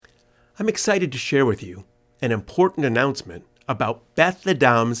I'm excited to share with you an important announcement about Beth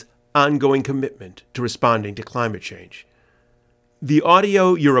Adam's ongoing commitment to responding to climate change. The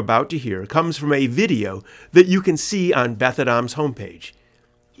audio you're about to hear comes from a video that you can see on Beth Adam's homepage.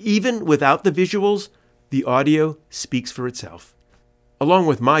 Even without the visuals, the audio speaks for itself. Along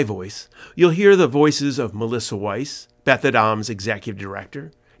with my voice, you'll hear the voices of Melissa Weiss, Beth Adam's executive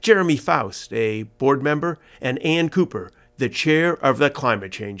director, Jeremy Faust, a board member, and Ann Cooper, the chair of the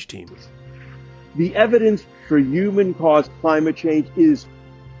climate change team. The evidence for human-caused climate change is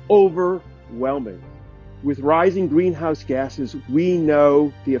overwhelming. With rising greenhouse gases, we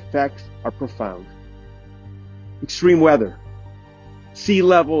know the effects are profound. Extreme weather, sea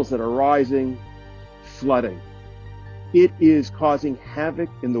levels that are rising, flooding. It is causing havoc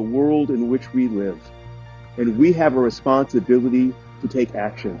in the world in which we live, and we have a responsibility to take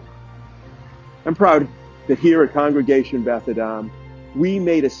action. I'm proud that here at Congregation Beth Adam, we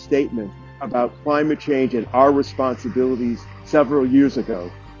made a statement about climate change and our responsibilities several years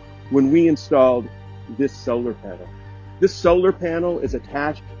ago when we installed this solar panel. This solar panel is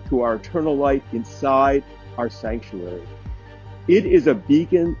attached to our eternal light inside our sanctuary. It is a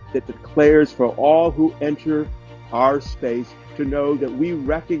beacon that declares for all who enter our space to know that we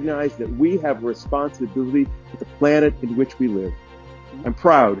recognize that we have a responsibility to the planet in which we live. I'm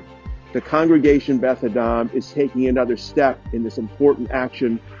proud that Congregation Beth Adam is taking another step in this important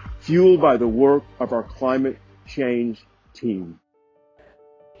action, fueled by the work of our climate change team.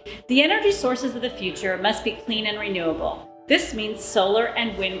 The energy sources of the future must be clean and renewable. This means solar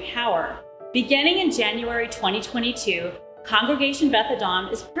and wind power. Beginning in January 2022, Congregation Beth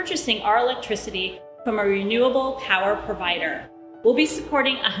Adam is purchasing our electricity from a renewable power provider. We'll be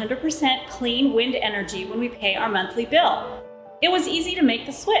supporting 100% clean wind energy when we pay our monthly bill. It was easy to make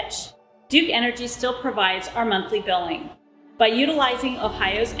the switch. Duke Energy still provides our monthly billing. By utilizing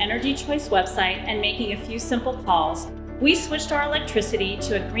Ohio's Energy Choice website and making a few simple calls, we switched our electricity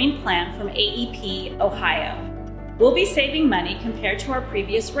to a green plan from AEP Ohio. We'll be saving money compared to our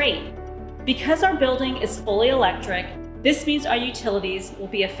previous rate. Because our building is fully electric, this means our utilities will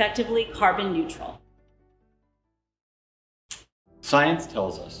be effectively carbon neutral. Science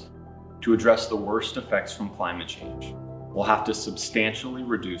tells us to address the worst effects from climate change, we'll have to substantially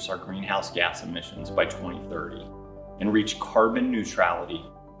reduce our greenhouse gas emissions by 2030 and reach carbon neutrality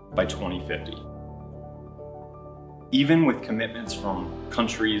by 2050. Even with commitments from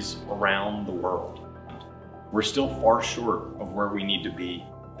countries around the world, we're still far short of where we need to be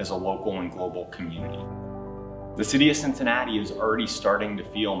as a local and global community. The city of Cincinnati is already starting to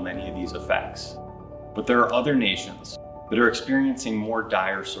feel many of these effects, but there are other nations that are experiencing more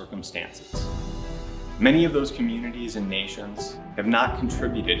dire circumstances. Many of those communities and nations have not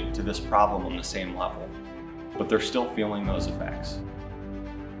contributed to this problem on the same level, but they're still feeling those effects.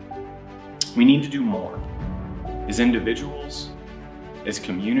 We need to do more. As individuals, as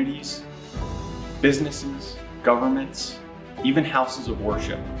communities, businesses, governments, even houses of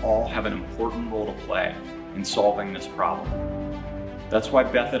worship all have an important role to play in solving this problem. That's why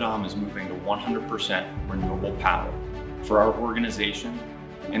Beth Adam is moving to 100% renewable power for our organization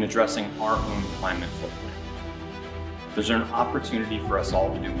and addressing our own climate footprint. There's an opportunity for us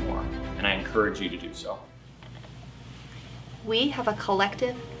all to do more, and I encourage you to do so. We have a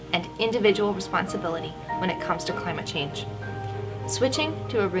collective and individual responsibility when it comes to climate change. Switching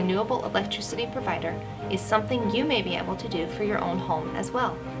to a renewable electricity provider is something you may be able to do for your own home as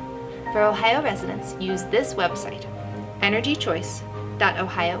well. For Ohio residents, use this website,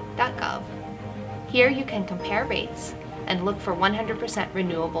 energychoice.ohio.gov. Here you can compare rates and look for 100%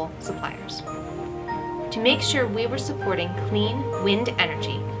 renewable suppliers. To make sure we were supporting clean wind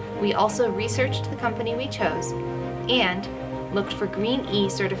energy, we also researched the company we chose and looked for Green E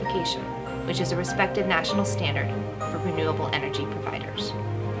certification, which is a respected national standard for renewable energy providers.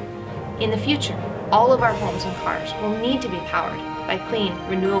 In the future, all of our homes and cars will need to be powered by clean,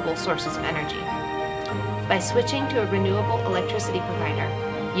 renewable sources of energy. By switching to a renewable electricity provider,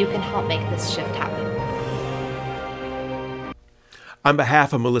 you can help make this shift happen. On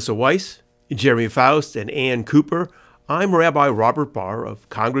behalf of Melissa Weiss, Jeremy Faust, and Ann Cooper, I'm Rabbi Robert Barr of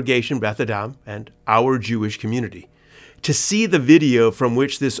Congregation Beth Adam and Our Jewish Community. To see the video from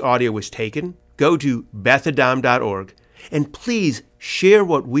which this audio was taken, go to bethadam.org and please share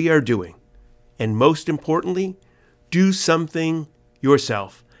what we are doing. And most importantly, do something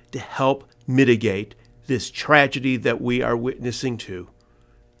yourself to help mitigate this tragedy that we are witnessing to.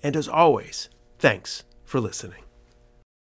 And as always, thanks for listening.